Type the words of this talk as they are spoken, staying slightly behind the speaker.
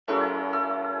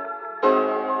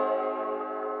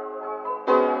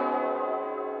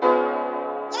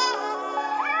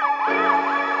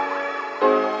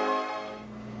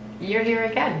you're here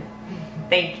again.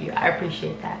 Thank you, I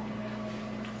appreciate that.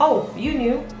 Oh, you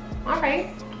knew. All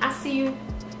right, I see you.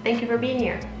 Thank you for being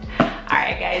here. All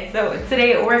right, guys, so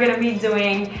today we're gonna be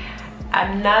doing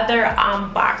another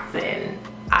unboxing.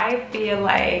 I feel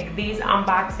like these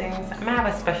unboxings, I'm gonna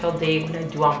have a special day when I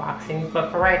do unboxings,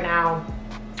 but for right now,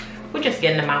 we're just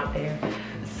getting them out there.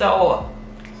 So,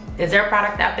 is there a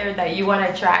product out there that you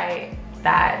wanna try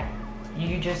that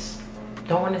you just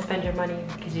don't wanna spend your money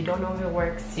because you don't know if it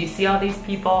works? You see all these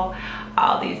people,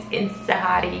 all these Insta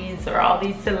hotties or all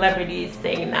these celebrities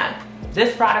saying that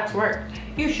this product works,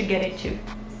 you should get it too.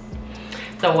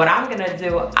 So what I'm gonna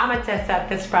do, I'm gonna test out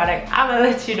this product. I'm gonna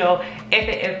let you know if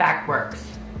it in fact works.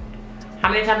 How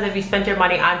many times have you spent your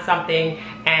money on something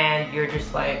and you're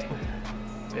just like,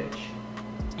 bitch,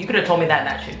 you could have told me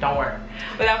that shit don't work.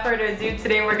 Without further ado,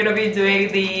 today we're gonna be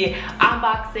doing the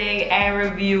unboxing and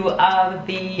review of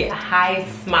the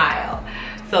HiSmile.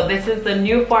 So this is the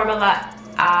new formula.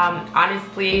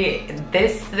 Honestly,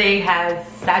 this thing has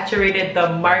saturated the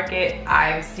market.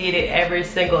 I've seen it every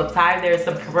single time. There's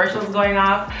some commercials going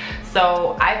off.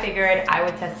 So I figured I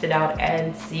would test it out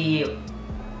and see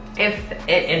if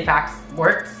it in fact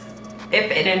works. If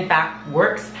it in fact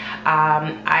works.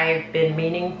 I've been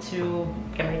meaning to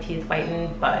get my teeth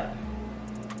whitened, but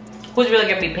who's really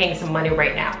gonna be paying some money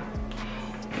right now?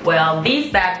 Well, these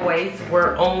bad boys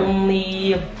were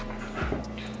only,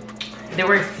 they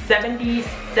were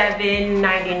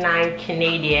 $77.99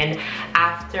 Canadian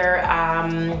after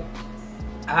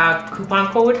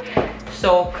coupon code.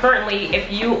 So currently,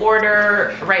 if you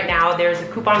order right now, there's a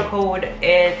coupon code.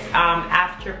 It's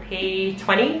Afterpay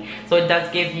 20. So it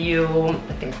does give you,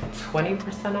 I think,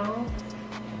 20% off.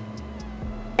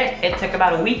 It took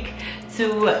about a week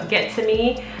to get to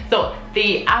me. So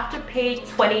the Afterpay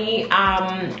 20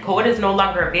 code is no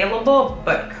longer available,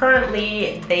 but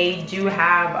currently they do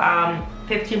have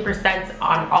 15%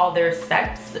 on all their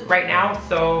sets right now.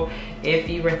 So if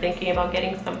you were thinking about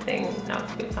getting something,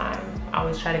 now's a good time. I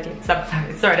always try to get some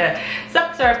sort of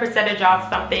percentage off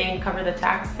something, cover the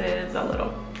taxes a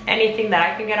little. Anything that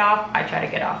I can get off, I try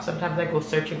to get off. Sometimes I go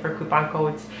searching for coupon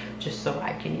codes just so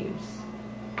I can use.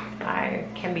 I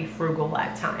can be frugal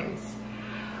at times.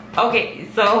 Okay,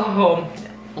 so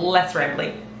less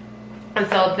rambling. And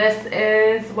so this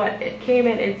is what it came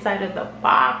in inside of the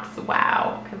box.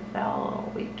 Wow,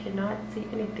 Cavell, we cannot see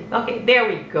anything. Okay, there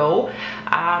we go.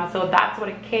 So that's what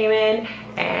it came in.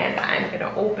 And I'm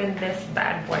gonna open this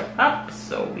bad boy up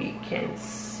so we can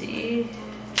see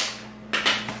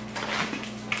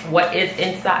what is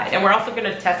inside. And we're also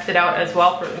gonna test it out as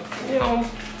well for, you know,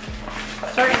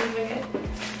 start using it.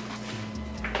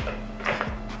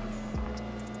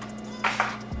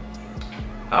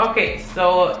 Okay,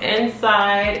 so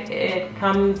inside it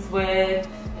comes with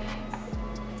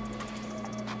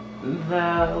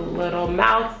the little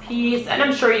mouthpiece, and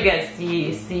I'm sure you guys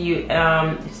you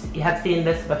have seen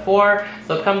this before.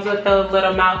 So it comes with the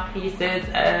little mouthpieces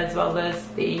as well as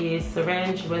the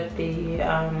syringe with the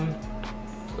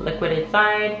liquid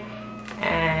inside,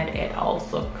 and it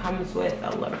also comes with a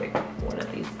little bit one of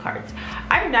these cards.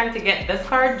 I'm dying to get this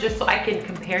card just so I can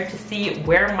compare to see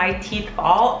where my teeth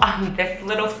fall on this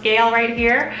little scale right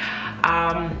here.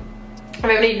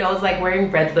 Everybody knows, like,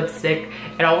 wearing red lipstick,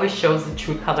 it always shows the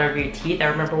true color of your teeth. I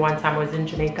remember one time I was in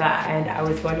Jamaica and I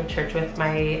was going to church with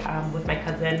my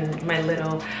cousin, my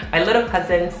little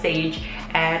cousin Sage,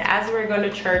 and as we were going to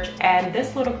church, and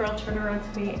this little girl turned around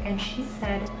to me and she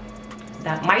said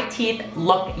that my teeth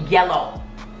look yellow.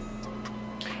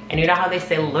 And you know how they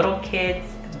say little kids,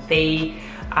 they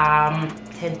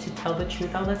tend to tell the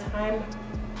truth all the time?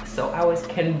 So I was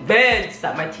convinced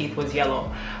that my teeth was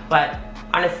yellow. But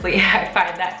honestly, I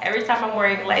find that every time I'm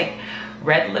wearing like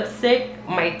red lipstick,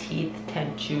 my teeth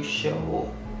tend to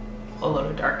show a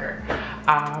little darker.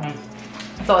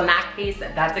 So in that case,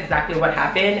 that's exactly what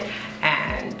happened,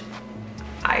 and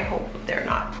I hope they're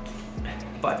not.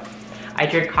 But I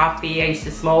drink coffee, I used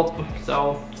to smoke,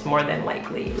 so it's more than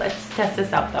likely. Let's test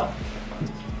this out though.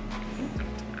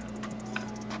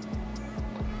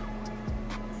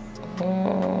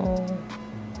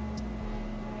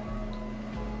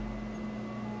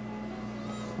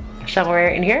 Somewhere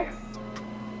in here?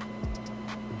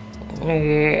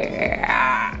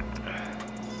 Yeah.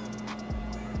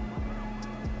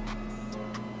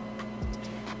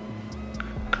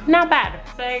 Not bad.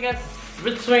 So I guess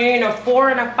between a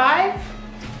 4 and a 5.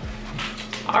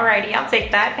 Alrighty, I'll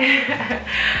take that.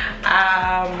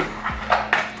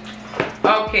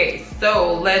 Okay,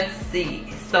 so let's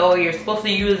see. So you're supposed to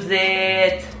use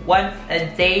it once a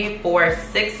day for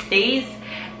 6 days,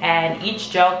 and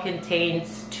each gel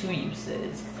contains 2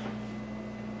 uses.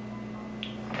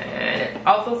 And it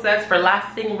also says for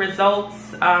lasting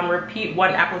results, repeat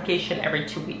one application every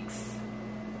 2 weeks.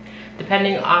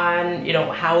 Depending on, you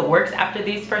know, how it works after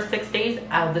these first 6 days,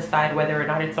 I'll decide whether or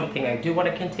not it's something I do want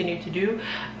to continue to do.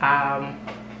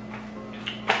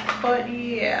 But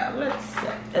yeah, let's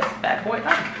set this bad boy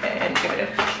up and give it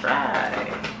a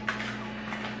try.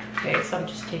 Okay, so I'm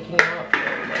just taking out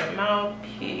the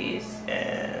mouthpiece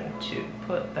and to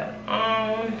put that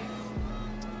on.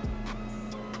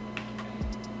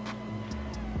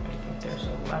 I think there's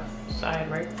a left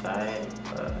side, right side,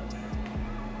 but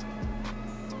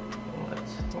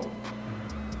let's hope.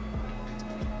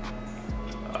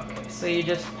 Okay, so you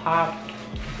just pop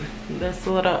this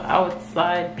little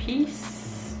outside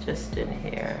piece just in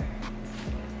here.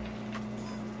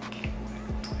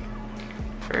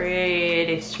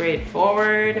 Pretty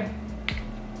straightforward.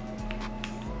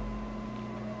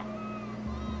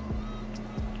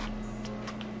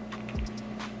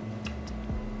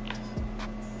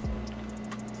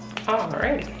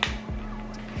 Alrighty.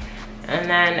 And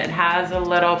then it has a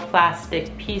little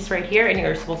plastic piece right here, and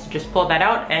you're supposed to just pull that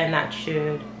out, and that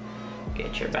should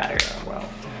get your battery out well.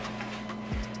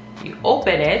 You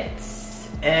open it,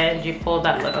 and you pull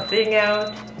that little thing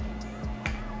out.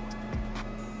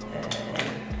 And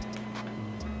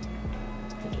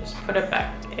you just put it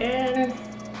back in.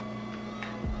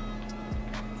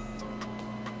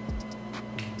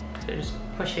 So just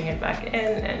pushing it back in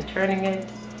and turning it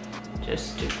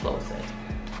just to close it.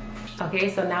 Okay,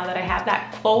 so now that I have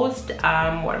that closed, what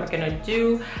I'm gonna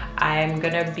do, I'm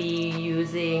gonna be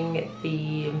using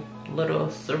the little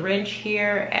syringe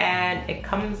here, and it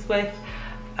comes with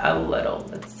a little,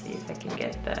 let's see if I can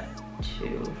get that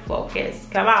to focus.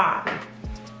 Come on.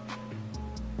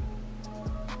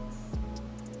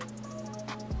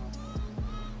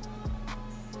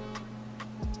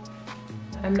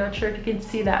 I'm not sure if you can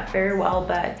see that very well,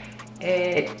 but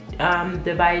it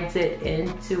divides it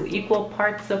into equal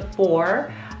parts of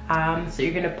 4. So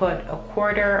you're gonna put a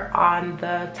quarter on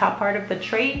the top part of the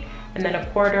tray, and then a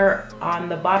quarter on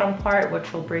the bottom part,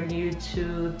 which will bring you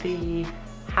to the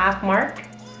half mark.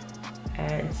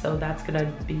 And so that's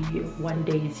gonna be 1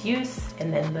 day's use,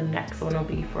 and then the next one will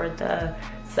be for the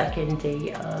 2nd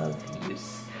day of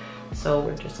use. So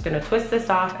we're just gonna twist this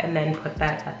off and then put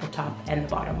that at the top and the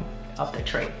bottom of the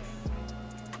tray.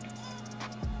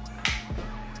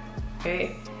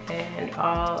 Okay, and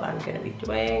all I'm gonna be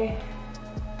doing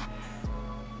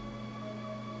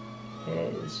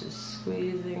is just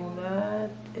squeezing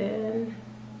that in.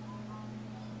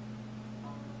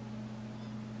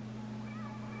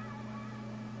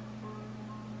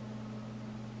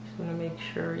 Just wanna make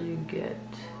sure you get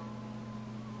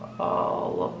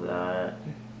all of that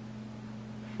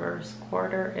first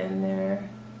quarter in there.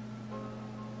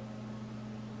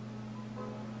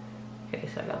 Okay,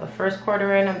 so I got the first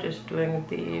quarter in. I'm just doing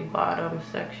the bottom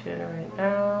section right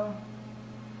now.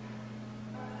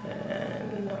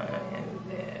 And I am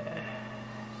there.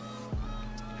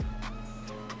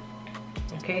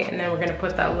 Okay, and then we're gonna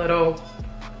put that little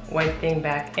white thing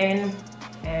back in,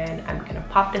 and I'm gonna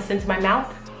pop this into my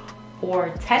mouth for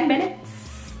 10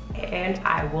 minutes, and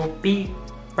I will be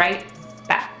right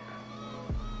back.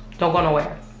 Don't go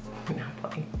nowhere. I'm not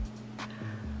playing.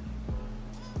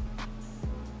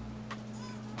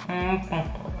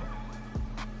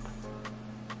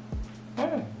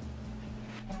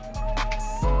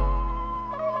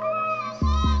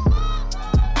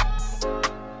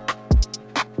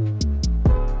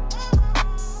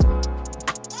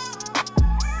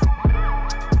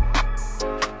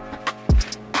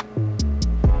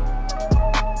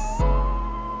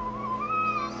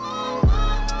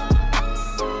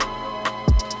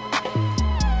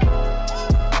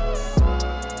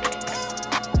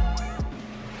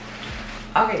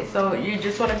 Okay, so you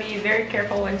just want to be very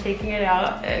careful when taking it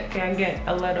out. It can get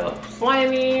a little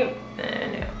slimy,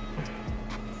 and yeah.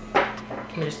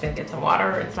 I'm just gonna get some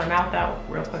water, rinse my mouth out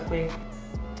real quickly.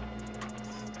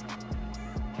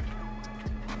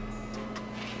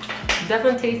 It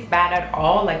doesn't taste bad at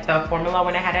all, like the formula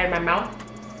when I had it in my mouth.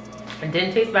 It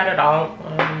didn't taste bad at all.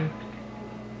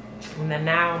 And then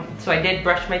now, so I did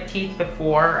brush my teeth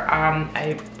before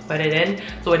I put it in.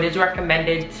 So it is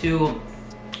recommended to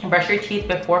brush your teeth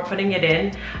before putting it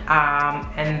in,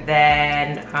 and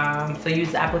then so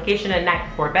use the application at night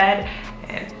before bed.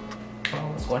 And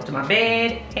let's go into my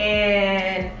bed,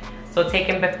 and so take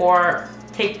before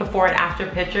and after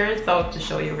pictures, so to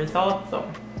show you results. So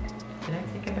did I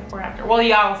take it before after? Well,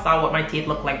 y'all saw what my teeth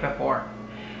looked like before,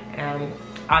 and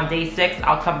on day 6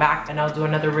 I'll come back and I'll do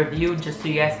another review just so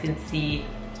you guys can see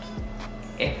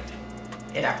if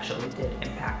it actually did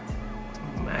impact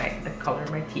the color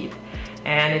of my teeth.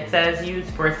 and it says use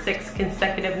for 6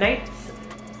 consecutive nights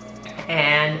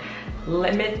and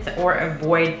limit or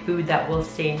avoid food that will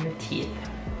stain your teeth.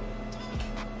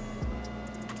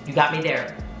 You got me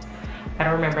there. I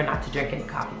don't remember not to drink any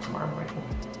coffee tomorrow morning.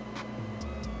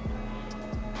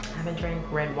 I haven't drank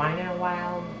red wine in a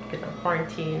while because I'm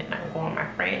quarantined and I don't go with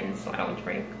my friends, so I don't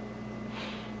drink.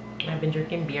 I've been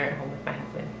drinking beer at home with my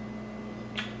husband.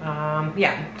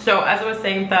 Yeah, so as I was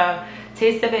saying, the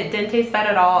taste of it didn't taste bad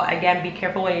at all. Again, be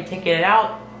careful when you're taking it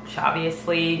out.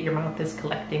 Obviously, your mouth is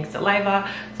collecting saliva,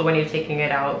 so when you're taking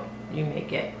it out, you may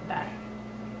get that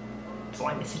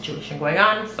slimy situation going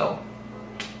on. So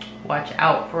watch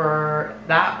out for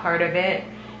that part of it.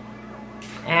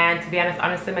 And to be honest,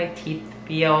 honestly, my teeth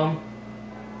feel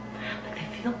like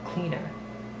they feel cleaner.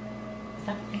 Is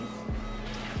that right?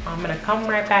 I'm gonna come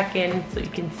right back in so you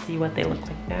can see what they look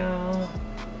like now.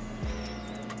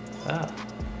 Ugh.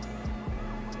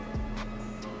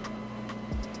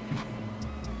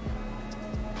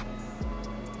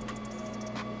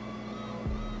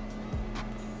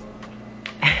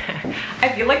 I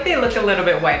feel like they look a little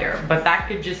bit whiter, but that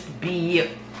could just be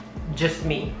just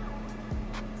me.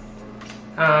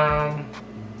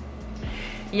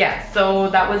 Yeah, so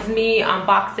that was me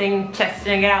unboxing,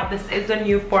 testing it out. This is a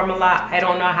new formula. I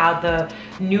don't know how the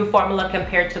new formula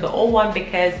compared to the old one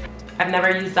because I've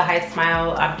never used the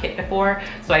HiSmile kit before,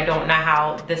 so I don't know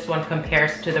how this one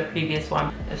compares to the previous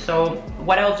one. So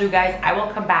what I'll do, guys, I will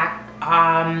come back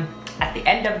at the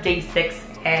end of day 6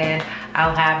 and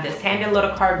I'll have this handy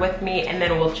little card with me, and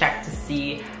then we'll check to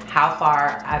see how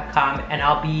far I've come, and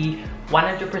I'll be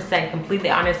 100% completely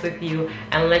honest with you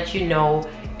and let you know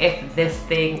if this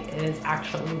thing is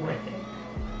actually worth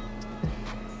it.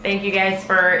 Thank you guys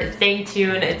for staying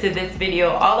tuned to this video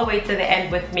all the way to the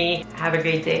end with me. Have a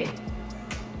great day.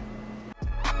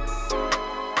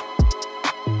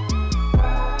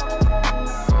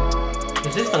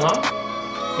 Is this thing on?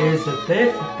 Is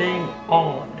this thing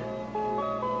on?